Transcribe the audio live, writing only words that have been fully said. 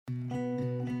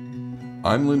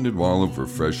I'm Lyndon Wall of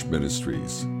Refresh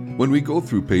Ministries. When we go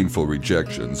through painful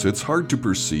rejections, it's hard to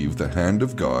perceive the hand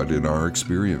of God in our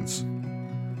experience.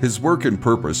 His work and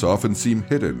purpose often seem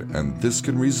hidden, and this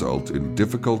can result in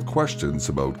difficult questions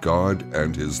about God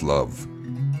and His love.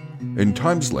 In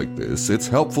times like this, it's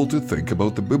helpful to think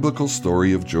about the biblical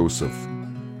story of Joseph.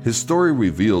 His story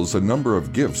reveals a number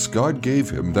of gifts God gave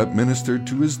him that ministered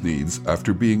to his needs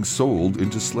after being sold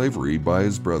into slavery by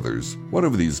his brothers. One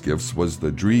of these gifts was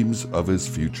the dreams of his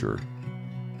future.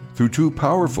 Through two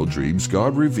powerful dreams,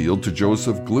 God revealed to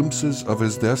Joseph glimpses of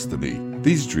his destiny.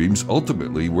 These dreams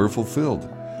ultimately were fulfilled,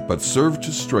 but served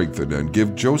to strengthen and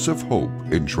give Joseph hope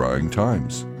in trying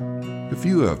times. If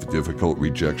you have difficult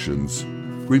rejections,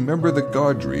 remember that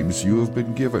God dreams you have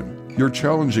been given. Your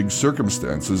challenging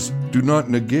circumstances do not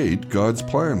negate God's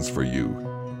plans for you.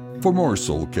 For more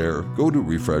soul care, go to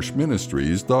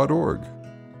refreshministries.org.